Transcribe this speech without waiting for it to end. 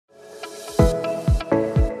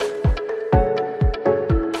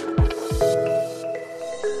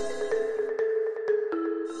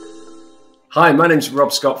Hi, my name's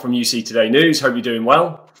Rob Scott from UC Today News. Hope you're doing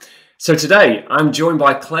well. So today I'm joined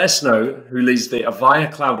by Claire Snow, who leads the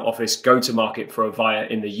Avaya Cloud Office go-to-market for Avaya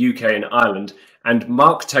in the UK and Ireland, and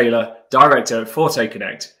Mark Taylor, Director at Forte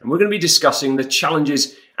Connect. And we're going to be discussing the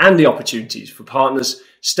challenges and the opportunities for partners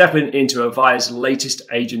stepping into Avaya's latest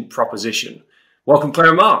agent proposition. Welcome, Claire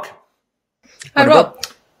and Mark. Hi, Rob.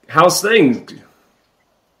 How's things?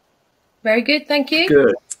 Very good, thank you.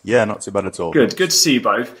 Good. Yeah, not too bad at all. Good to see you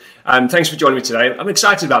both. Thanks for joining me today. I'm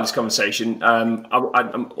excited about this conversation.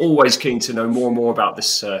 I'm always keen to know more and more about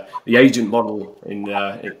this, the agent model in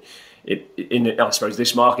I suppose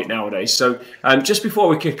this market nowadays. So just before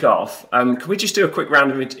we kick off, can we just do a quick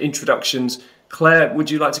round of introductions? Claire, would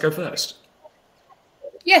you like to go first?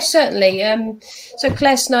 Yes, certainly. So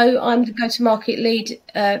Claire Snow, I'm the go-to-market lead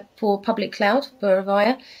for public cloud for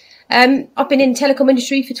Avaya. I've been in the telecom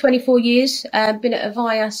industry for 24 years, been at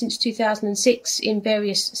Avaya since 2006 in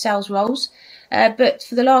various sales roles. But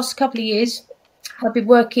for the last couple of years, I've been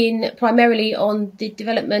working primarily on the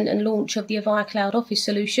development and launch of the Avaya Cloud Office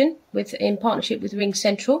solution in partnership with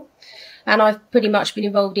RingCentral. And I've pretty much been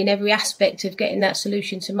involved in every aspect of getting that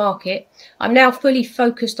solution to market. I'm now fully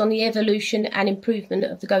focused on the evolution and improvement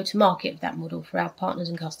of the go-to-market of that model for our partners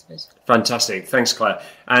and customers. Fantastic. Thanks, Claire.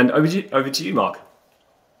 And over to you, Mark.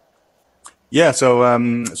 Yeah, so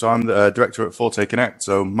I'm the director at Forte Connect.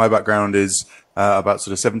 So my background is about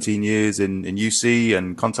sort of 17 years in UC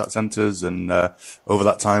and contact centers, and over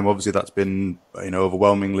that time, obviously, that's been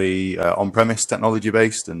overwhelmingly on-premise technology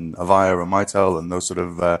based, and Avaya and Mitel and those sort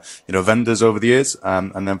of vendors over the years.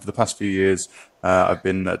 And then for the past few years, I've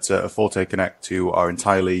been at Forte Connect, who are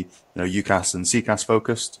entirely UCaaS and CCaaS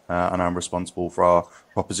focused, and I'm responsible for our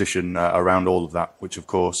proposition around all of that, which of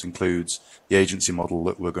course includes the agency model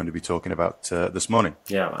that we're going to be talking about this morning.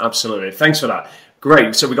 Yeah, absolutely. Thanks for that.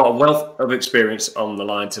 Great. So we've got a wealth of experience on the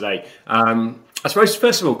line today. I suppose,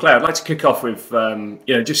 first of all, Claire, I'd like to kick off with,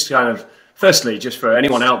 just kind of, firstly, just for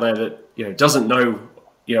anyone out there that, doesn't know,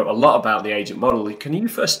 a lot about the agent model, can you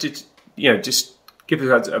first, just give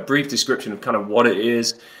us a brief description of kind of what it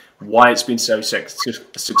is, why it's been so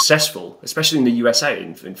successful, especially in the USA,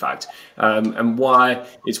 in fact, and why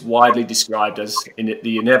it's widely described as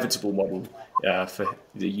the inevitable model for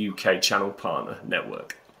the UK channel partner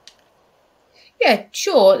network? Yeah,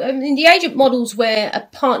 sure. I mean, the agent model's where a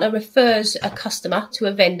partner refers a customer to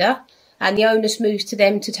a vendor, and the onus moves to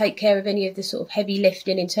them to take care of any of the sort of heavy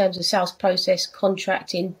lifting in terms of sales process,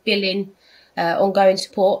 contracting, billing, ongoing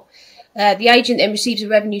support. The agent then receives a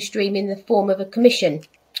revenue stream in the form of a commission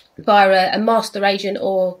via a master agent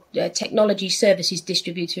or technology services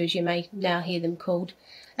distributor, as you may now hear them called.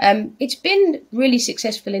 It's been really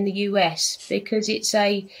successful in the US because it's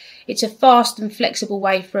a fast and flexible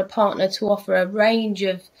way for a partner to offer a range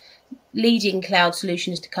of leading cloud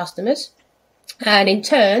solutions to customers. And in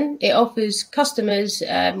turn, it offers customers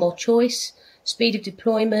more choice, speed of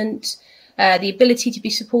deployment, the ability to be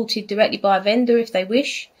supported directly by a vendor if they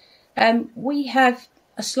wish. We have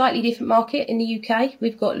a slightly different market in the UK.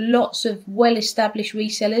 We've got lots of well-established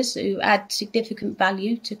resellers who add significant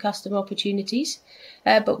value to customer opportunities,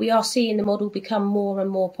 but we are seeing the model become more and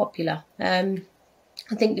more popular. I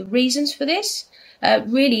think the reasons for this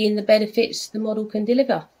really in the benefits the model can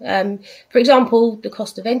deliver. For example, the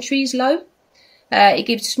cost of entry is low. It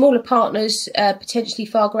gives smaller partners potentially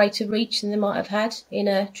far greater reach than they might have had in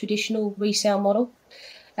a traditional resale model.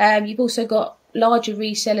 You've also got larger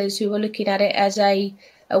resellers who are looking at it as a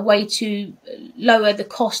way to lower the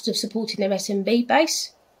cost of supporting their SMB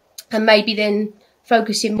base and maybe then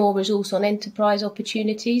focusing more resource on enterprise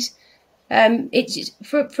opportunities. It's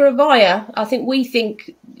for Avaya, I think we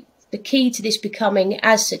think the key to this becoming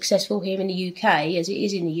as successful here in the UK as it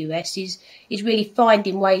is in the US is really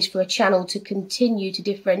finding ways for a channel to continue to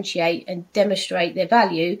differentiate and demonstrate their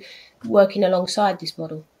value working alongside this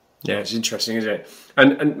model. Yeah, it's interesting, isn't it?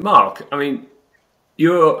 And Mark, I mean,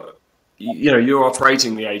 you're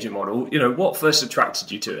operating the agent model. What first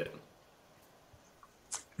attracted you to it?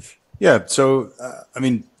 Yeah, so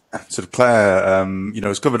sort of Claire,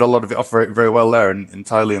 has covered a lot of it off very well there, and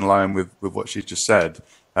entirely in line with what she's just said.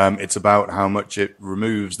 It's about how much it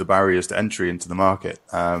removes the barriers to entry into the market,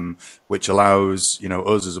 which allows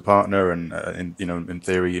us as a partner and in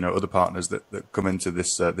theory other partners that come into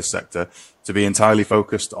this sector to be entirely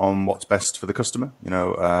focused on what's best for the customer,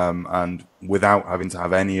 and without having to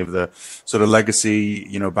have any of the sort of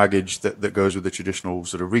legacy baggage that goes with the traditional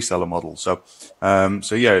sort of reseller model. So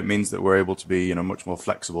yeah, it means that we're able to be much more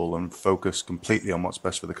flexible and focus completely on what's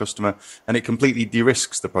best for the customer, and it completely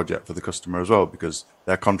de-risks the project for the customer as well, because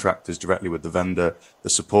they're contract is directly with the vendor. The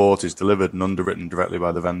support is delivered and underwritten directly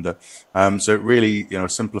by the vendor. So it really,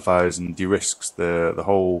 simplifies and de-risks the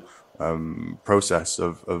whole process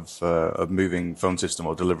of moving phone system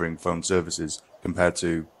or delivering phone services compared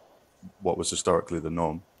to what was historically the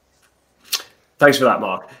norm. Thanks for that,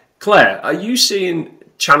 Mark. Claire, are you seeing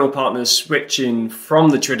channel partners switching from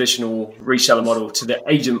the traditional reseller model to the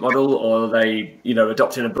agent model, or are they,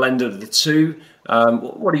 adopting a blend of the two?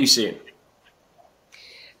 What are you seeing?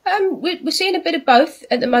 We're seeing a bit of both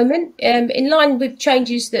at the moment, in line with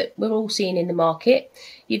changes that we're all seeing in the market.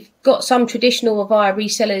 You've got some traditional Avaya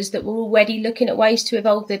resellers that were already looking at ways to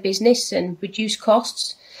evolve their business and reduce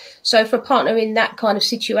costs. So for a partner in that kind of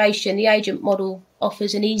situation, the agent model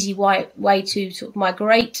offers an easy way to sort of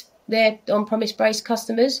migrate their on-premise based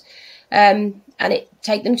customers and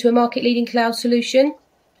take them to a market-leading cloud solution,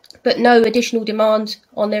 but no additional demand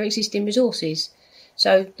on their existing resources.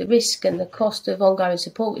 So the risk and the cost of ongoing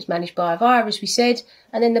support is managed by Avaya, as we said,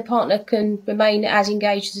 and then the partner can remain as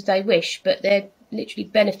engaged as they wish, but they're literally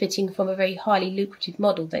benefiting from a very highly lucrative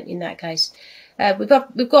model in that case. We've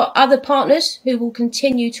got other partners who will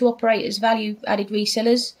continue to operate as value-added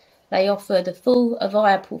resellers. They offer the full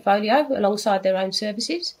Avaya portfolio alongside their own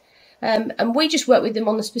services. And we just work with them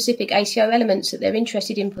on the specific ACO elements that they're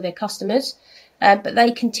interested in for their customers. But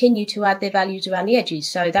they continue to add their values around the edges.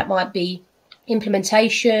 So that might be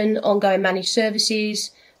implementation, ongoing managed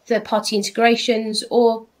services, third-party integrations,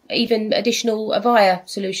 or even additional Avaya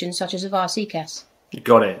solutions such as Avaya CCaaS.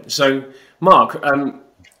 Got it. So, Mark,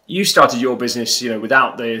 you started your business,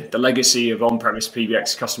 without the legacy of on-premise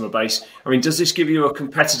PBX customer base. I mean, does this give you a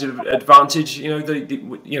competitive advantage?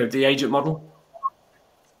 The agent model.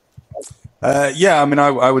 Yeah, I mean,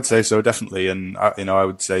 I would say so, definitely, and I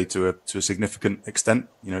would say to a significant extent,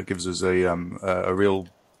 it gives us a real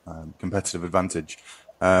competitive advantage.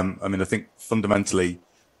 I mean, I think fundamentally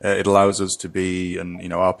it allows us to be,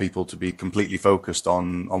 and our people to be completely focused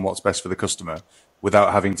on what's best for the customer,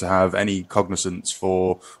 without having to have any cognizance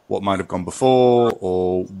for what might have gone before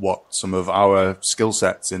or what some of our skill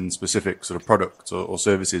sets in specific sort of products or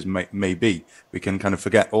services may be. We can kind of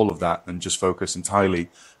forget all of that and just focus entirely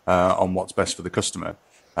on what's best for the customer.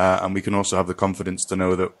 And we can also have the confidence to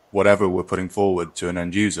know that whatever we're putting forward to an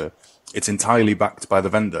end user, it's entirely backed by the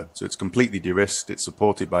vendor. So it's completely de-risked, it's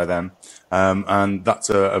supported by them. And that's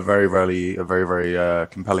a very, very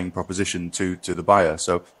compelling proposition to the buyer.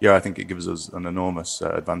 So yeah, I think it gives us an enormous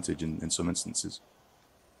advantage in some instances.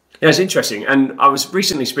 Yeah, it's interesting. And I was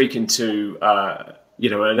recently speaking to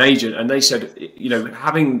an agent, and they said,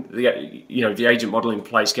 having the agent model in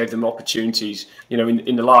place gave them opportunities,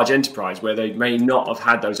 in the large enterprise where they may not have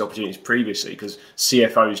had those opportunities previously, because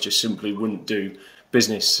CFOs just simply wouldn't do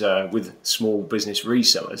business with small business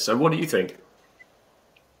resellers. So what do you think?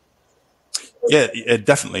 Yeah,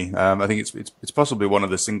 definitely. I think it's possibly one of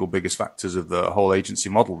the single biggest factors of the whole agency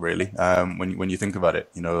model, really. When you think about it,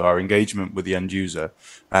 our engagement with the end user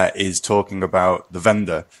is talking about the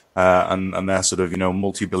vendor and their sort of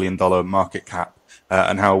multi-billion-dollar market cap,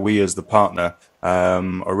 and how we as the partner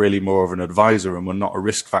are really more of an advisor, and we're not a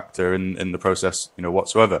risk factor in the process,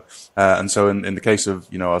 whatsoever. And so in the case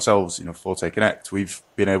of ourselves, Forte Connect, we've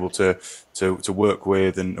been able to work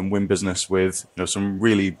with and win business with some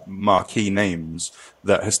really marquee names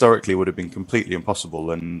that historically would have been completely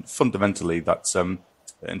impossible. And fundamentally, that's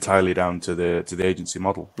entirely down to the agency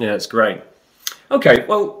model. Yeah, that's great. Okay,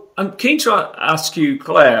 well, I'm keen to ask you,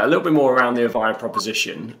 Claire, a little bit more around the Avaya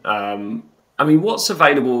proposition. I mean, what's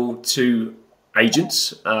available to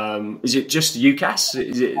agents? Is it just UCaaS?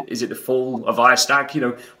 Is it the full Avaya stack?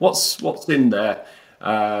 What's in there,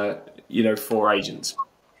 for agents?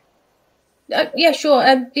 Yeah, sure.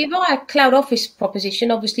 The Avaya Cloud Office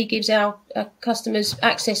proposition obviously gives our customers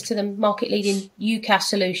access to the market-leading UCaaS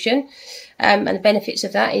solution. And the benefits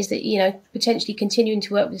of that is that, potentially continuing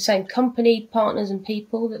to work with the same company, partners and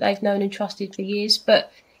people that they've known and trusted for years.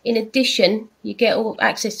 But in addition, you get all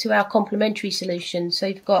access to our complementary solutions. So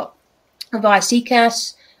you've got Avaya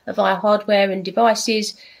CCaaS, Avaya hardware and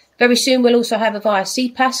devices. Very soon we'll also have Avaya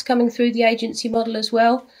CPaaS coming through the agency model as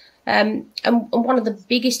well. And one of the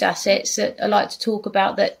biggest assets that I like to talk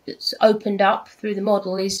about that's opened up through the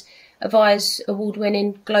model is Avaya's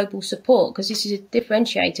award-winning global support, because this is a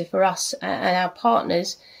differentiator for us and our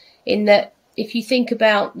partners, in that if you think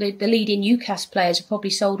about the leading UCaaS players have probably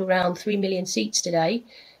sold around 3 million seats today.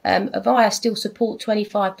 Avaya still support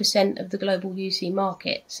 25% of the global UC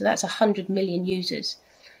market. So that's 100 million users.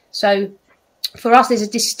 So for us, there's a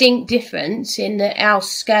distinct difference in our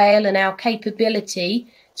scale and our capability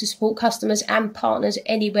to support customers and partners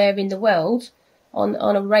anywhere in the world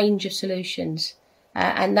on a range of solutions.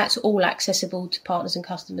 and that's all accessible to partners and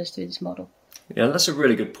customers through this model. Yeah, that's a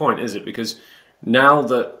really good point, is it? Because now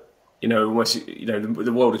that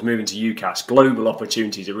the world is moving to UCaaS, global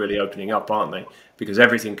opportunities are really opening up, aren't they? Because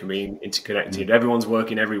everything can be interconnected, everyone's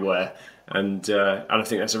working everywhere, and I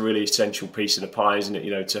think that's a really essential piece of the pie, isn't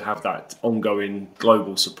it? To have that ongoing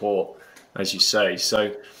global support, as you say.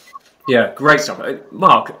 So, yeah, great stuff.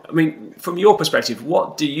 Mark, I mean, from your perspective,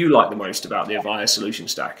 what do you like the most about the Avaya solution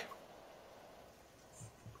stack?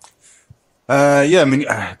 Yeah, I mean,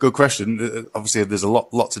 good question. Obviously, there's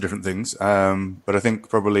lots of different things, but I think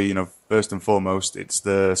probably first and foremost, it's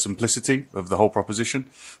the simplicity of the whole proposition.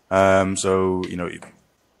 So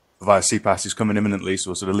Avaya CPaaS is coming imminently, so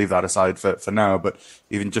we'll sort of leave that aside for now. But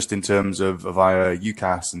even just in terms of Avaya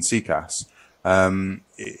UCaaS and CCaaS,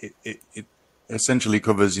 it essentially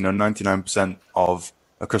covers 99% of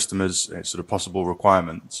a customer's sort of possible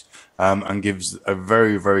requirements, and gives a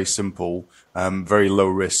very, very simple, very low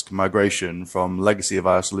risk migration from legacy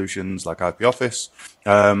Avaya solutions like IP Office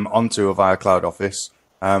onto Avaya Cloud Office,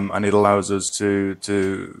 and it allows us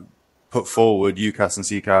to put forward UCaaS and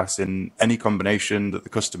CCaaS in any combination that the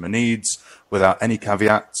customer needs without any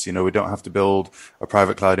caveats. We don't have to build a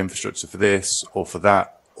private cloud infrastructure for this or for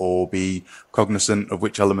that, or be cognizant of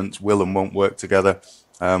which elements will and won't work together.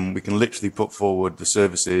 We can literally put forward the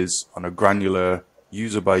services on a granular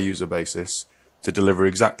user by user basis to deliver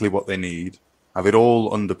exactly what they need, have it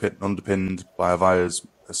all underpinned by Avaya's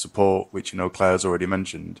support, which Claire's already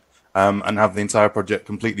mentioned, and have the entire project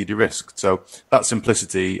completely de-risked. So that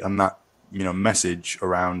simplicity and that message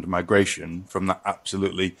around migration from that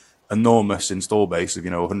absolutely enormous install base of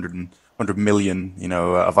 100 million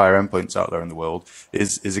Avaya endpoints out there in the world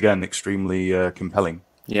is again extremely compelling.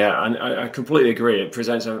 Yeah, and I completely agree. It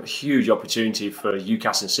presents a huge opportunity for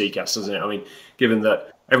UCaaS and CCaaS, doesn't it? I mean, given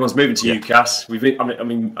that everyone's moving to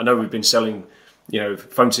UCaaS, I know we've been selling,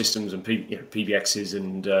 phone systems and PBXs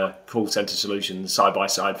and call center solutions side by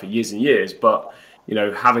side for years and years. But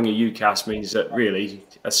having a UCaaS means that really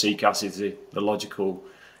a CCaaS is the logical,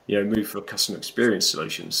 move for customer experience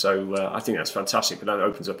solutions. So I think that's fantastic, and that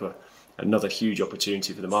opens up another huge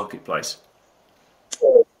opportunity for the marketplace.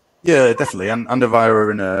 Yeah, definitely. And Avaya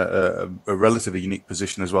are in a relatively unique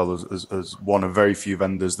position as well as one of very few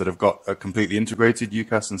vendors that have got a completely integrated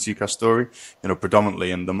UCaaS and CCaaS story.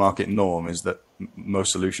 Predominantly, and the market norm is that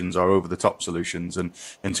most solutions are over the top solutions, and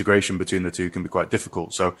integration between the two can be quite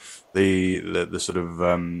difficult. So the sort of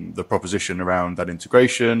the proposition around that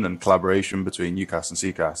integration and collaboration between UCaaS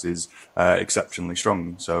and CCaaS is exceptionally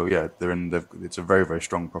strong. So yeah, it's a very, very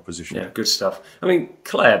strong proposition. Yeah, good stuff. I mean,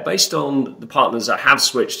 Claire, based on the partners that have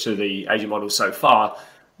switched to the agent model so far,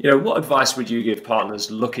 what advice would you give partners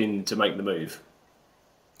looking to make the move?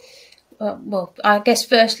 Well, I guess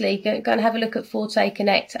firstly, go and have a look at Forte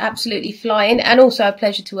Connect. Absolutely flying, and also a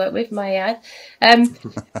pleasure to work with, may I add.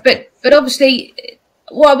 But obviously,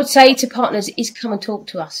 what I would say to partners is come and talk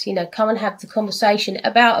to us. Come and have the conversation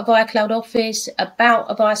about Avaya Cloud Office, about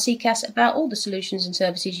Avaya CCaaS, about all the solutions and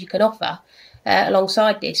services you can offer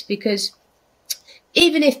alongside this. Because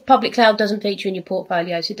even if public cloud doesn't feature in your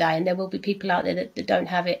portfolio today, and there will be people out there that don't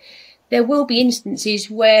have it, there will be instances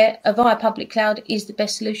where Avaya Public Cloud is the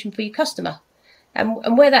best solution for your customer.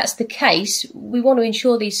 And where that's the case, we want to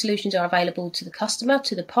ensure these solutions are available to the customer,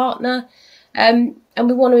 to the partner, and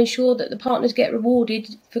we want to ensure that the partners get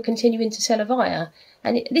rewarded for continuing to sell Avaya.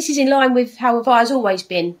 And this is in line with how Avaya's always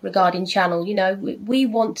been regarding channel. We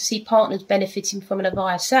want to see partners benefiting from an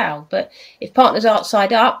Avaya sale, but if partners aren't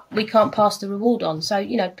signed up, we can't pass the reward on. So,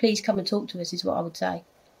 please come and talk to us is what I would say.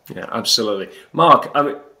 Yeah, absolutely. Mark,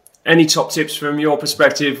 any top tips from your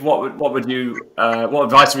perspective? What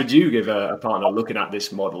advice would you give a partner looking at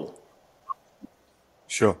this model?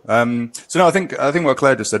 Sure. So no, I think what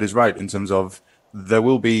Claire just said is right in terms of there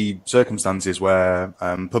will be circumstances where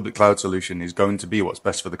public cloud solution is going to be what's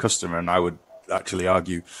best for the customer, and I would actually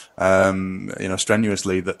argue,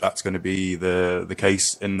 strenuously that that's going to be the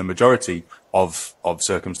case in the majority of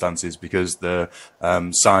circumstances, because the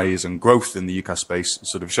size and growth in the UCaaS space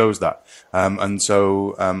sort of shows that. And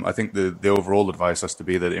so I think the overall advice has to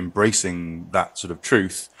be that embracing that sort of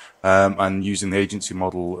truth and using the agency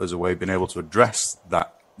model as a way of being able to address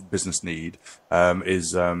that business need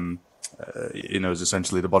is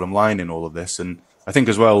essentially the bottom line in all of this. And I think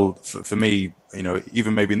as well, for me,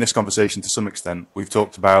 even maybe in this conversation to some extent, we've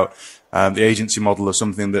talked about the agency model as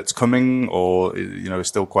something that's coming or, is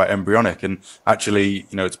still quite embryonic. And actually,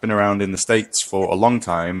 it's been around in the States for a long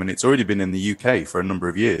time, and it's already been in the UK for a number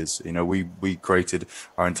of years. We created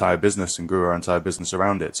our entire business and grew our entire business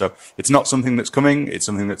around it. So it's not something that's coming, it's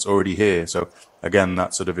something that's already here. So again,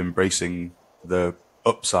 that sort of embracing the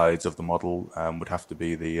upsides of the model would have to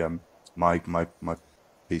be the my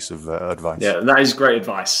piece of advice. Yeah, and that is great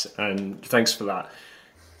advice, and thanks for that.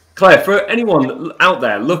 Claire, for anyone out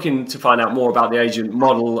there looking to find out more about the agent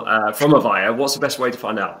model from Avaya, what's the best way to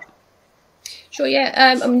find out? Sure,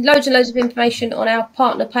 yeah. Loads and loads of information on our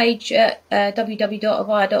partner page at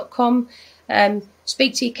www.avaya.com.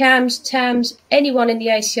 Speak to your CAMs, TAMs, anyone in the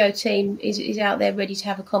ACO team is out there ready to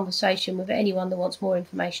have a conversation with anyone that wants more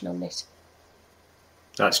information on this.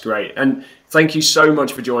 That's great. And thank you so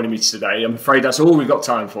much for joining me today. I'm afraid that's all we've got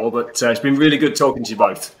time for, but it's been really good talking to you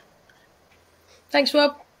both. Thanks,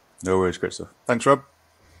 Rob. No worries, great stuff. Thanks, Rob.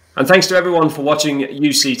 And thanks to everyone for watching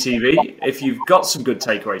UCTV. If you've got some good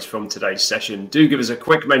takeaways from today's session, do give us a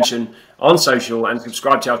quick mention on social and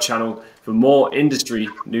subscribe to our channel for more industry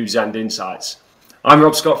news and insights. I'm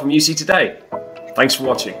Rob Scott from UC Today. Thanks for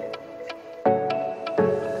watching.